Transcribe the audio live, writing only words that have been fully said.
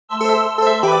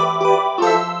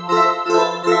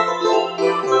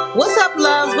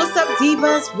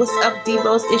Divas? What's up,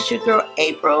 Divos? It's your girl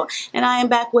April, and I am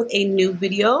back with a new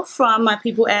video from my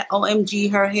people at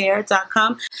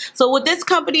OMGherhair.com. So with this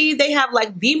company, they have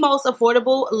like the most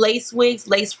affordable lace wigs,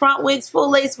 lace front wigs,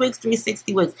 full lace wigs,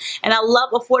 360 wigs, and I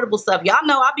love affordable stuff. Y'all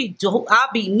know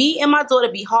me and my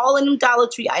daughter be hauling them Dollar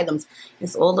Tree items.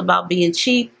 It's all about being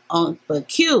cheap, but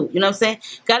cute, you know what I'm saying?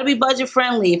 Gotta be budget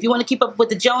friendly. If you want to keep up with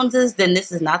the Joneses, then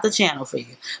this is not the channel for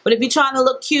you. But if you're trying to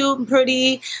look cute and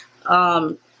pretty,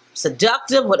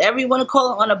 seductive, whatever you want to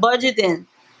call it, on a budget, then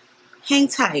hang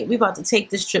tight. We're about to take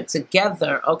this trip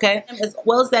together, okay? As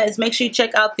well as that, is make sure you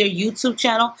check out their YouTube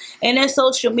channel and their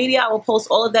social media. I will post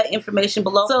all of that information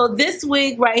below. So this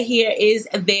wig right here is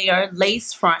their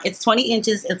lace front. It's 20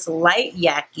 inches. It's light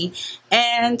Yaki.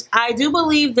 And I do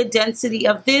believe the density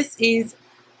of this is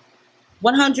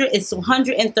 100. It's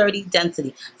 130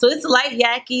 density. So it's light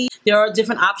Yaki. There are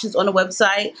different options on the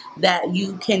website that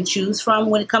you can choose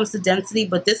from when it comes to density,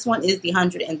 but this one is the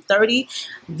 130.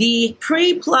 The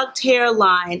pre-plucked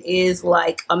hairline is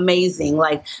like amazing.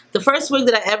 Like the first wig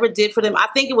that I ever did for them, I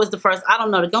think it was the first. I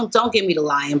don't know. Don't get me to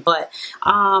lying, but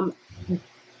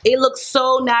it looks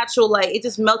so natural, like it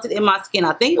just melted in my skin.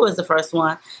 I think it was the first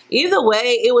one. Either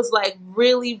way, it was like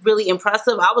really, really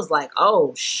impressive. I was like,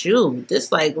 oh shoot,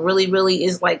 this like really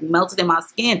is like melted in my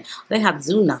skin. I didn't have to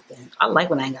do nothing. I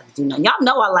like when I ain't got to do nothing. Y'all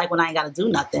know I like when I ain't got to do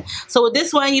nothing. So with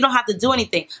this one, you don't have to do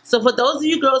anything. So for those of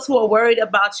you girls who are worried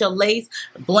about your lace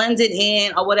blended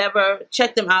in or whatever,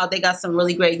 check them out. They got some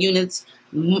really great units.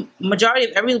 Majority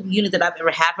of every unit that I've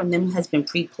ever had from them has been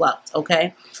pre-plucked,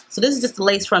 okay? So this is just the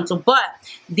lace frontal, but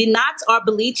the knots are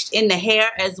bleached in the hair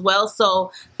as well,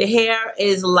 so the hair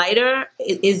is lighter.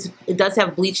 It does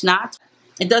have bleached knots.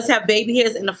 It does have baby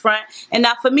hairs in the front. And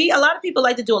now for me, a lot of people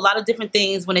like to do a lot of different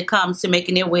things when it comes to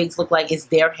making their wigs look like it's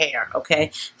their hair, okay?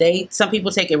 Some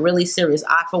people take it really serious.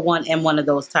 I, for one, am one of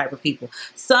those type of people.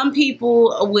 Some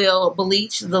people will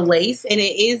bleach the lace, and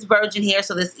it is virgin hair,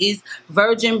 so this is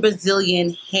virgin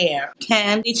Brazilian hair. You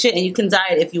can bleach it and you can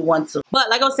dye it if you want to.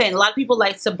 But like I was saying, a lot of people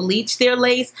like to bleach their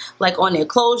lace, like on their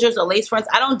closures or lace fronts.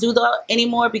 I don't do that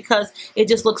anymore because it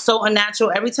just looks so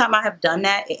unnatural. Every time I have done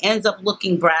that, it ends up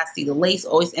looking brassy. The lace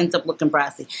always ends up looking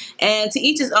brassy. And to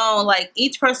each his own, like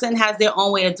each person has their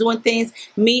own way of doing things.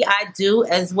 Me, I do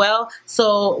as well.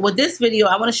 So with this video,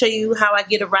 I want to show you how I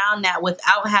get around that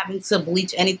without having to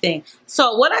bleach anything.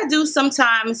 So what I do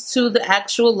sometimes to the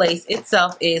actual lace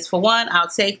itself is, for one, I'll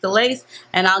take the lace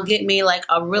and I'll get me like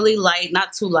a really light,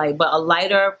 not too light, but a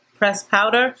lighter pressed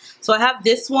powder. So I have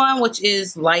this one, which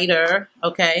is lighter,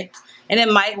 okay, and it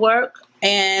might work.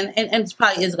 And it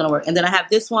probably is going to work. And then I have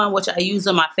this one, which I use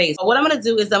on my face. But what I'm going to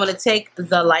do is I'm going to take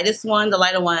the lightest one, the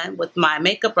lighter one, with my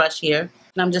makeup brush here.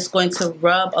 And I'm just going to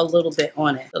rub a little bit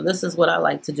on it. So this is what I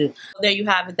like to do. There you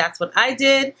have it. That's what I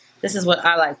did. This is what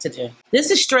I like to do.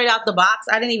 This is straight out the box.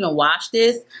 I didn't even wash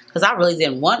this because I really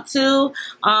didn't want to.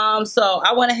 So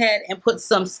I went ahead and put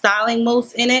some styling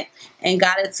mousse in it and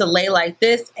got it to lay like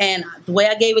this. And the way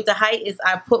I gave it the height is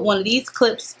I put one of these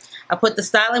clips. I put the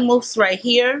styling mousse right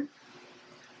here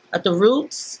at the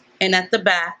roots and at the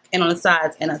back and on the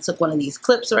sides, and I took one of these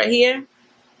clips right here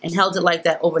and held it like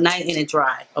that overnight, and it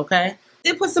dried, okay?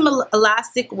 Did put some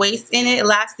elastic in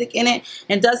it,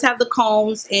 and does have the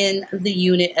combs in the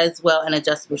unit as well, and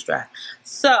adjustable strap.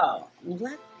 So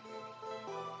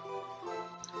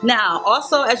now,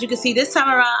 also, as you can see, this time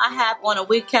around, I have on a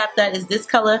wig cap that is this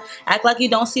color. Act like you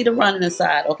don't see the running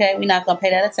inside, okay? We're not going to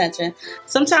pay that attention.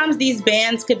 Sometimes these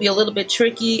bands could be a little bit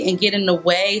tricky and get in the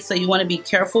way, so you want to be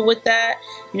careful with that.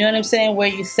 You know what I'm saying? Where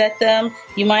you set them,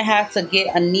 you might have to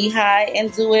get a knee-high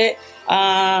and do it.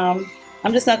 I'm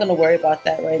just not going to worry about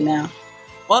that right now.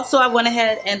 Also, I went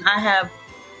ahead and I have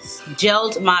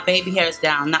gelled my baby hairs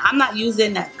down. Now, I'm not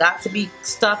using that got-to-be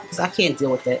stuff because I can't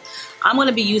deal with it. I'm going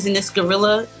to be using this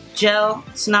Gorilla Gel,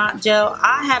 Snot Gel.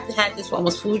 I have had this for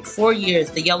almost 4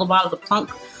 years, the yellow bottle, the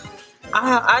punk.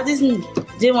 I just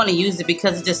didn't want to use it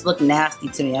because it just looked nasty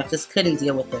to me. I just couldn't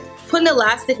deal with it. Putting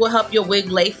elastic will help your wig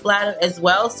lay flatter as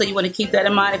well, so you want to keep that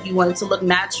in mind if you want it to look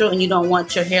natural and you don't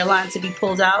want your hairline to be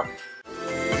pulled out.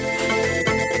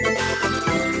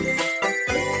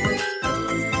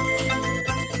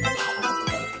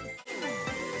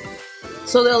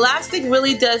 So the elastic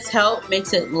really does help,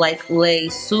 makes it like lay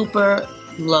super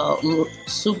low,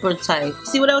 super tight.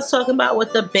 See what I was talking about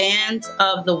with the band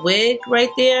of the wig right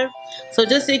there? So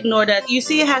just ignore that. You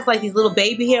see it has like these little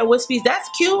baby hair wispies. That's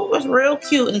cute. It's real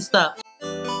cute and stuff.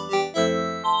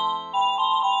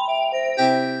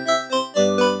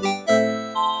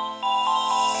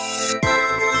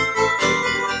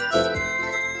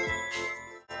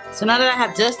 So now that I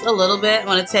have just a little bit, I'm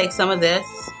going to take some of this.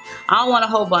 I don't want a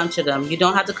whole bunch of them. You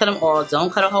don't have to cut them all.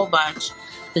 Don't cut a whole bunch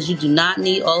because you do not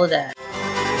need all of that.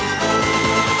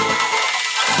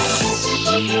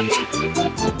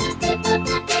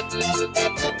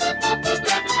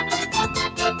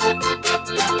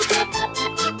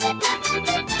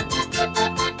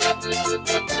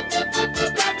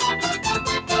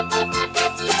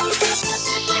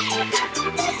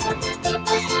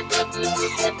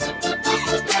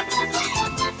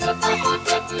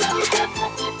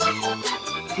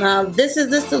 Now this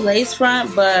is just the lace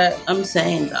front, but I'm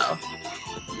saying though,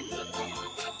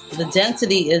 the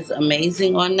density is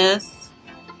amazing on this.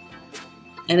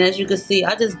 And as you can see,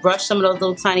 I just brushed some of those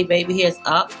little tiny baby hairs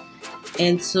up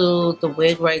into the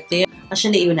wig right there. I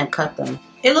shouldn't even have cut them.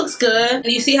 It looks good. And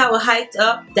you see how it hiked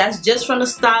up? That's just from the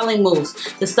styling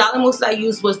mousse. The styling mousse that I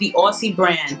used was the Aussie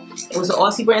brand. It was the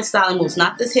Aussie brand styling mousse,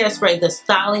 not this hairspray, the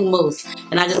styling mousse.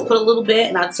 And I just put a little bit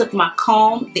and I took my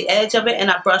comb, the edge of it, and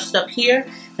I brushed up here.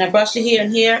 And I brushed it here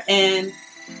and here and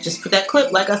just put that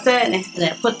clip, like I said, and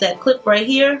I put that clip right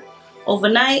here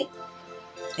overnight.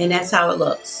 And that's how it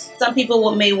looks. Some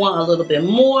people may want a little bit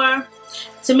more.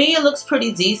 To me, it looks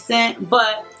pretty decent,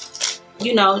 but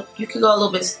you know, you can go a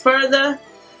little bit further.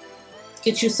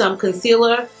 Get you some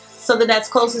concealer, something that's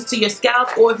closest to your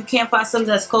scalp, or if you can't find something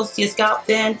that's close to your scalp,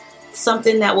 then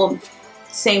something that will,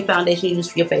 same foundation you use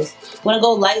for your face. You want to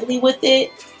go lightly with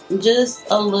it, just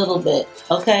a little bit,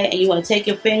 okay? And you want to take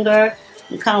your finger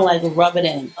and kind of like rub it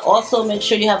in. Also, make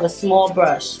sure you have a small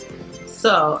brush.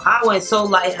 So I went so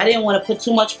light, I didn't want to put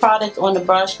too much product on the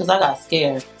brush because I got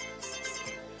scared.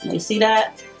 You see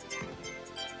that?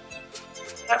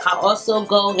 I also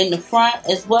go in the front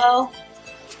as well.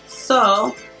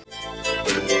 So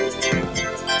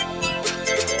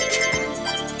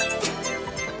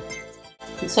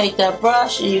you take that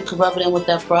brush and you can rub it in with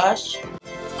that brush.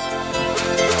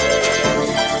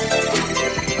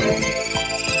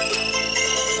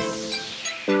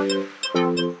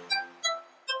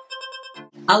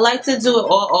 I like to do it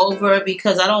all over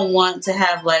because I don't want to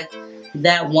have like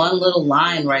that one little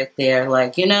line right there,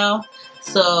 like, you know,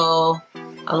 so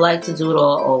I like to do it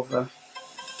all over.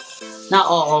 Not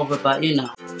all over, but you know.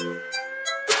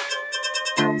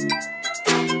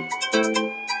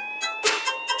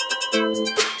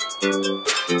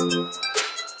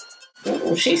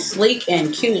 Ooh, she's sleek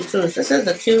and cute too. This is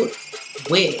a cute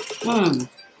wig.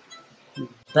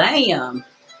 Bam.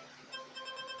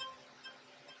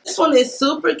 This one is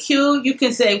super cute. You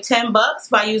can save $10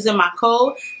 by using my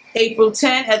code April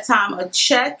 10 at time of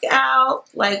checkout.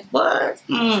 Like what?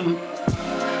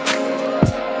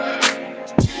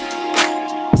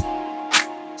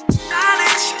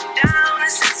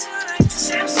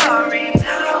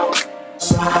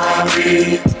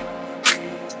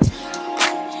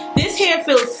 This hair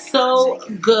feels so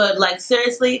good. Like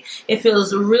seriously, it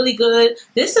feels really good.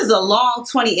 This is a long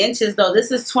 20 inches though.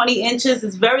 This is 20 inches.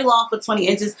 It's very long for 20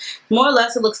 inches. More or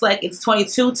less it looks like it's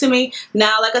 22 to me.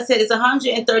 Now, like I said, it's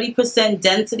 130%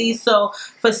 density. So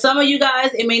for some of you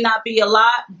guys, it may not be a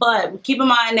lot, but keep in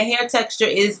mind the hair texture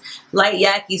is light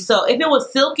yaki. So if it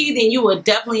was silky, then you would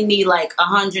definitely need like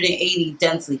 180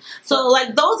 density. So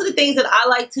like those are the things that I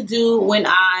like to do when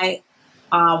I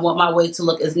want my wig to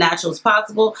look as natural as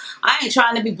possible. I ain't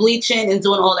trying to be bleaching and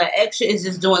doing all that extra. It's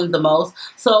just doing the most.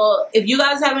 So if you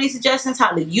guys have any suggestions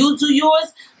how do you do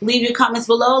yours, leave your comments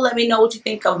below. Let me know what you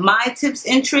think of my tips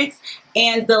and tricks.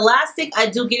 And the elastic, I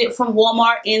do get it from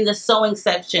Walmart in the sewing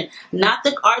section, not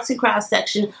the arts and crafts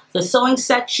section, the sewing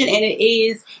section, and it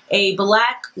is a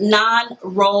black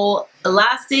non-roll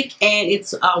elastic, and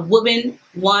it's a woven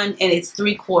one, and it's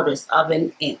 3/4 of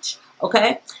an inch.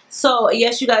 Okay, so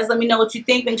yes, you guys, let me know what you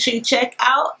think. Make sure you check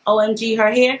out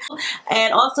OMGherhair,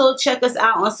 and also check us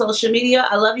out on social media.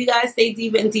 I love you guys. Stay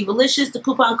diva and divalicious. The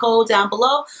coupon code down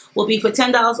below will be for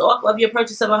 $10 off of your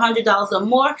purchase of $100 or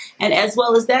more, and as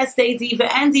well as that, stay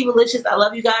diva and divalicious. I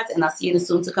love you guys, and I'll see you in a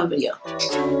soon to come video.